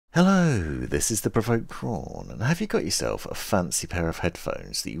Hello, this is the Provoked Prawn, and have you got yourself a fancy pair of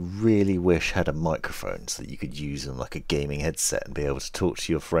headphones that you really wish had a microphone so that you could use them like a gaming headset and be able to talk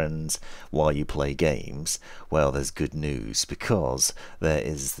to your friends while you play games? Well, there's good news, because there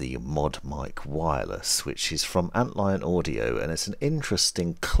is the ModMic Wireless, which is from Antlion Audio, and it's an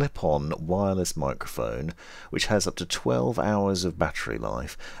interesting clip-on wireless microphone which has up to 12 hours of battery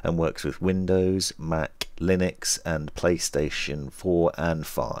life and works with Windows, Mac, Linux and PlayStation 4 and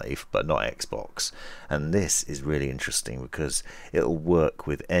 5, but not Xbox. And this is really interesting because it'll work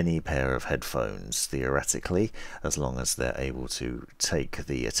with any pair of headphones theoretically, as long as they're able to take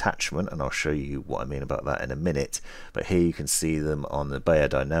the attachment, and I'll show you what I mean about that in a minute. But here you can see them on the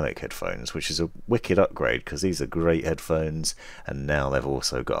Dynamic headphones, which is a wicked upgrade because these are great headphones, and now they've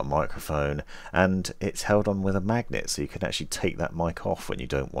also got a microphone and it's held on with a magnet, so you can actually take that mic off when you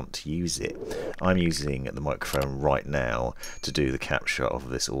don't want to use it. I'm using the microphone right now to do the capture of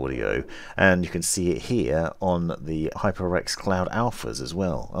this audio, and you can see it here on the HyperX Cloud Alphas as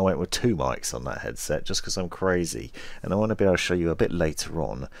well. I went with two mics on that headset just because I'm crazy, and I want to be able to show you a bit later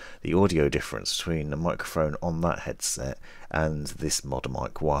on the audio difference between the microphone on that headset and this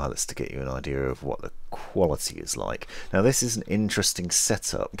ModMic Wireless to get you an idea of what the quality is like. Now this is an interesting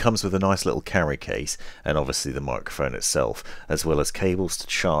setup. It comes with a nice little carry case and obviously the microphone itself, as well as cables to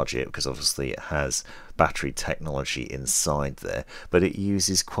charge it, because obviously it has battery technology inside there, but it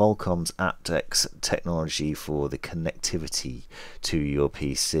uses Qualcomm's aptX technology for the connectivity to your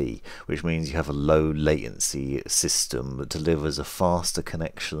PC, which means you have a low latency system that delivers a faster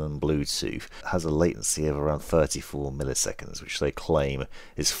connection than Bluetooth. It has a latency of around 34 milliseconds, which they claim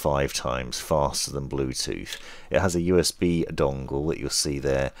is 5 times faster than Bluetooth. It has a USB dongle that you'll see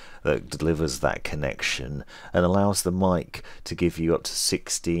there that delivers that connection and allows the mic to give you up to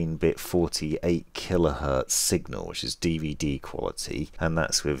 16-bit 48 kilohertz signal, which is DVD quality, and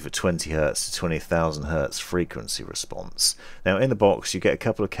that's with 20 Hz to 20,000 Hz frequency response. Now in the box you get a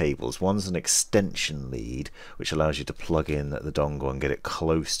couple of cables. One's an extension lead which allows you to plug in the dongle and get it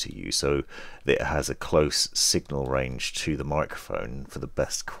close to you, so that it has a close signal range to the microphone for the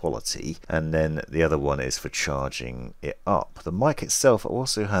best quality, and then the other one is for charging it up. The mic itself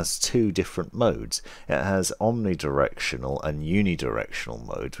also has two different modes. It has omnidirectional and unidirectional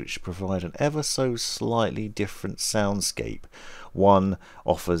modes, which provide an ever so slightly different soundscape. One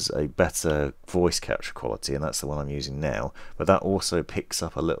offers a better voice capture quality, and that's the one I'm using now, but that also picks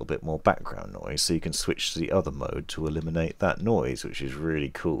up a little bit more background noise, so you can switch to the other mode to eliminate that noise, which is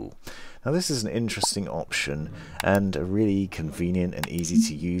really cool. Now this is an interesting option and a really convenient and easy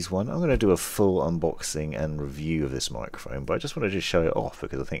to use one. I'm going to do a full unboxing and review of this microphone, but I just wanted to show it off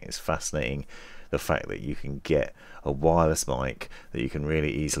because I think it's fascinating, the fact that you can get a wireless mic that you can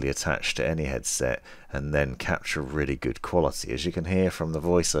really easily attach to any headset and then capture really good quality. As you can hear from the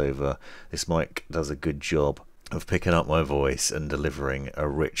voiceover, this mic does a good job of picking up my voice and delivering a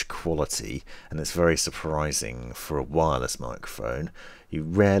rich quality, and it's very surprising for a wireless microphone. You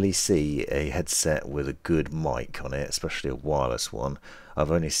rarely see a headset with a good mic on it, especially a wireless one.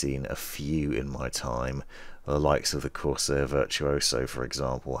 I've only seen a few in my time. The likes of the Corsair Virtuoso, for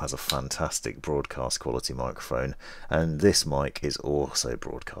example, has a fantastic broadcast quality microphone, and this mic is also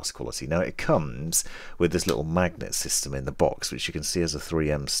broadcast quality. Now it comes with this little magnet system in the box, which you can see as a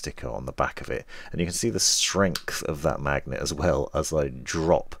 3M sticker on the back of it, and you can see the strength of that magnet as well as I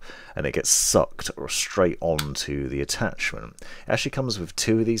drop, and it gets sucked straight onto the attachment. It actually comes with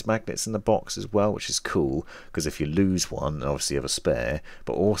two of these magnets in the box as well, which is cool, because if you lose one, obviously you have a spare,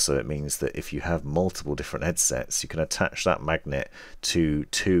 but also it means that if you have multiple different headsets, you can attach that magnet to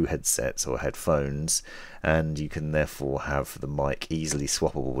two headsets or headphones, and you can therefore have the mic easily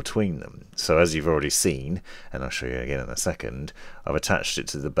swappable between them. So as you've already seen, and I'll show you again in a second, I've attached it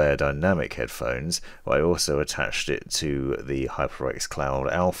to the Dynamic headphones, but I also attached it to the HyperX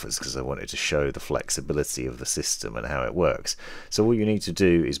Cloud Alphas because I wanted to show the flexibility of the system and how it works. So all you need to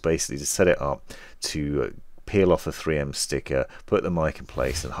do is basically to set it up to peel off a 3M sticker, put the mic in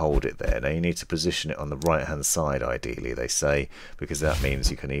place and hold it there. Now you need to position it on the right hand side ideally, they say, because that means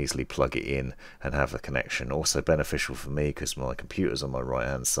you can easily plug it in and have the connection. Also beneficial for me because my computer's on my right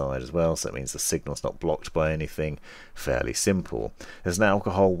hand side as well, so that means the signal's not blocked by anything. Fairly simple. There's an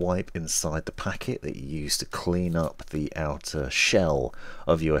alcohol wipe inside the packet that you use to clean up the outer shell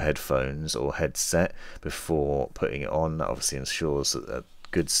of your headphones or headset before putting it on. That obviously ensures that a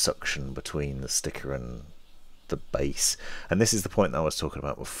good suction between the sticker and the base. And this is the point that I was talking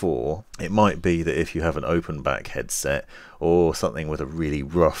about before. It might be that if you have an open back headset or something with a really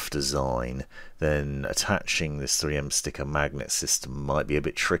rough design, then attaching this 3M sticker magnet system might be a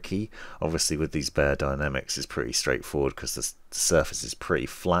bit tricky. Obviously with these Bear Dynamics it's pretty straightforward because the surface is pretty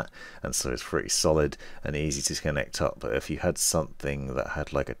flat, and so it's pretty solid and easy to connect up. But if you had something that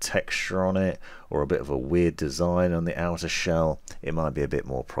had like a texture on it or a bit of a weird design on the outer shell, it might be a bit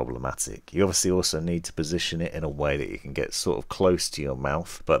more problematic. You obviously also need to position it in a way that you can get sort of close to your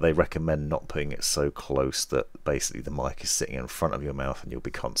mouth, but they recommend not putting it so close that basically the mic is sitting in front of your mouth and you'll be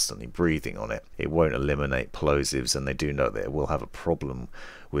constantly breathing on it. It won't eliminate plosives, and they do note that it will have a problem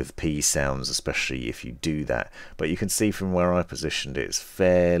with P sounds, especially if you do that. But you can see from where I positioned it, it's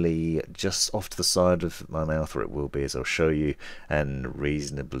fairly just off to the side of my mouth, or it will be as I'll show you, and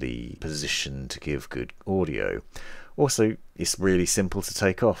reasonably positioned to give good audio. Also, it's really simple to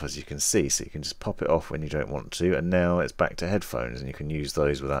take off, as you can see, so you can just pop it off when you don't want to, and now it's back to headphones and you can use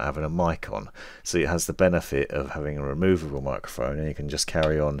those without having a mic on. So it has the benefit of having a removable microphone, and you can just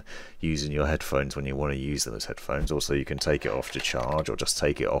carry on using your headphones when you want to use them as headphones. Also, you can take it off to charge, or just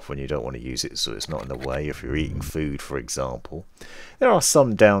take it off when you don't want to use it so it's not in the way if you're eating food, for example. There are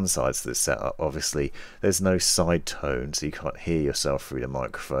some downsides to this setup. Obviously there's no side tone, so you can't hear yourself through the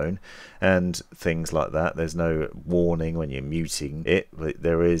microphone and things like that. There's no warning when you're muting it, but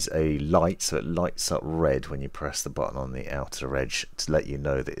there is a light, so it lights up red when you press the button on the outer edge to let you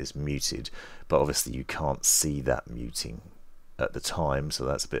know that it's muted, but obviously you can't see that muting at the time, so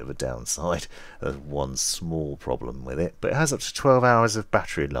that's a bit of a downside. There's one small problem with it, but it has up to 12 hours of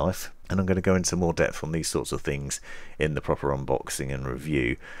battery life, and I'm going to go into more depth on these sorts of things in the proper unboxing and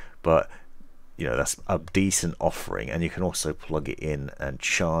review. But you know, that's a decent offering, and you can also plug it in and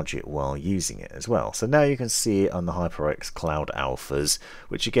charge it while using it as well. So now you can see it on the HyperX Cloud Alphas,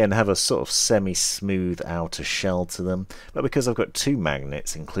 which again have a sort of semi-smooth outer shell to them, but because I've got two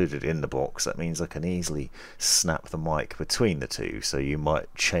magnets included in the box, that means I can easily snap the mic between the two. So you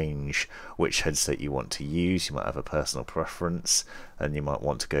might change which headset you want to use, you might have a personal preference, and you might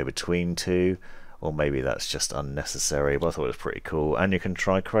want to go between two, or maybe that's just unnecessary, but I thought it was pretty cool. And you can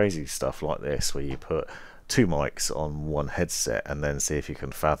try crazy stuff like this, where you put two mics on one headset and then see if you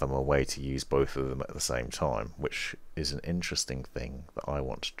can fathom a way to use both of them at the same time, which is an interesting thing that I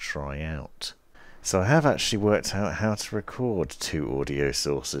want to try out. So I have actually worked out how to record two audio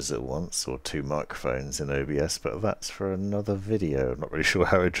sources at once, or two microphones in OBS, but that's for another video. I'm not really sure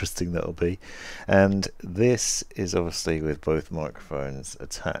how interesting that'll be. And this is obviously with both microphones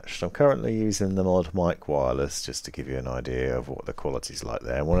attached. I'm currently using the ModMic Wireless just to give you an idea of what the quality's like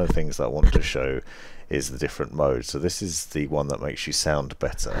there. And one of the things that I want to show is the different modes. So this is the one that makes you sound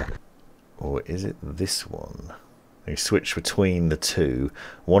better. Or is it this one? You switch between the two.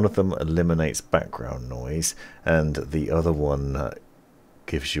 One of them eliminates background noise, and the other one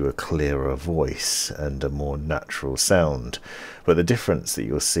gives you a clearer voice and a more natural sound. But the difference that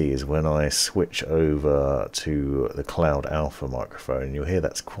you'll see is when I switch over to the Cloud Alpha microphone, you'll hear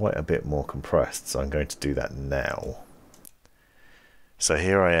that's quite a bit more compressed, so I'm going to do that now. So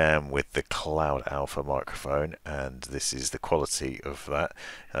here I am with the Cloud Alpha microphone, and this is the quality of that.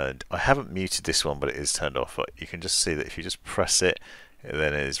 And I haven't muted this one, but it is turned off. But you can just see that if you just press it,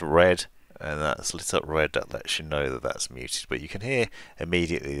 then it is red, and that's lit up red. That lets you know that that's muted. But you can hear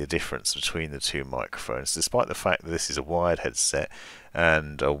immediately the difference between the two microphones, despite the fact that this is a wired headset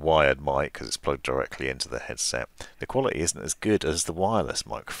and a wired mic because it's plugged directly into the headset. The quality isn't as good as the wireless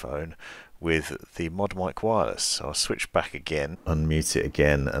microphone with the ModMic Wireless. So I'll switch back again, unmute it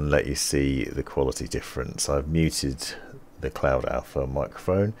again, and let you see the quality difference. I've muted the Cloud Alpha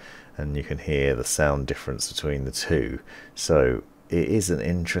microphone, and you can hear the sound difference between the two. So it is an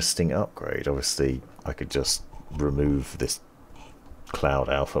interesting upgrade. Obviously I could just remove this Cloud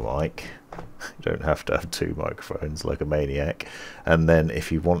Alpha mic. You don't have to have two microphones like a maniac, and then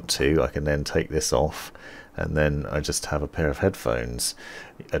if you want to, I can then take this off, and then I just have a pair of headphones,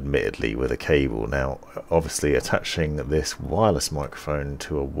 admittedly with a cable. Now obviously attaching this wireless microphone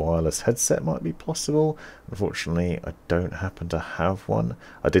to a wireless headset might be possible. Unfortunately I don't happen to have one.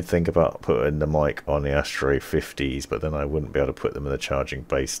 I did think about putting the mic on the Astro 50s, but then I wouldn't be able to put them in the charging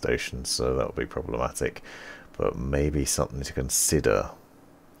base station, so that would be problematic, but maybe something to consider.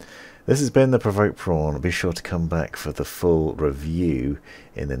 This has been the Provoked Prawn. Be sure to come back for the full review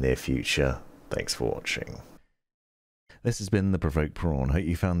in the near future. Thanks for watching. This has been the Provoked Prawn. Hope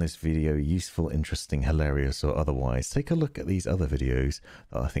you found this video useful, interesting, hilarious, or otherwise. Take a look at these other videos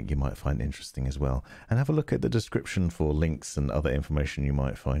that I think you might find interesting as well, and have a look at the description for links and other information you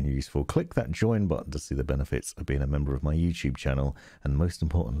might find useful. Click that join button to see the benefits of being a member of my YouTube channel, and most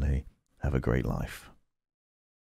importantly, have a great life.